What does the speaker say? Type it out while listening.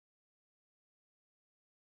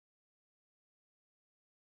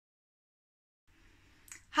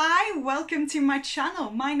Hi, welcome to my channel.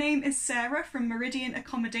 My name is Sarah from Meridian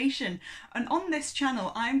Accommodation, and on this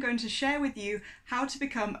channel I'm going to share with you how to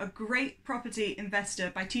become a great property investor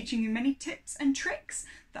by teaching you many tips and tricks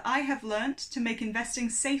that I have learnt to make investing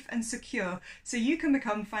safe and secure so you can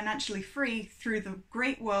become financially free through the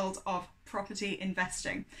great world of property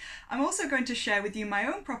investing. I'm also going to share with you my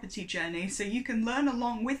own property journey so you can learn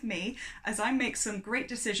along with me as I make some great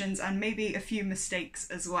decisions and maybe a few mistakes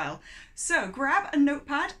as well. So grab a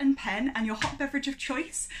notepad and pen and your hot beverage of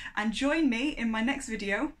choice and join me in my next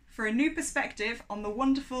video for a new perspective on the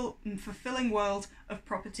wonderful and fulfilling world of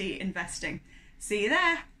property investing. See you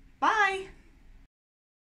there. Bye.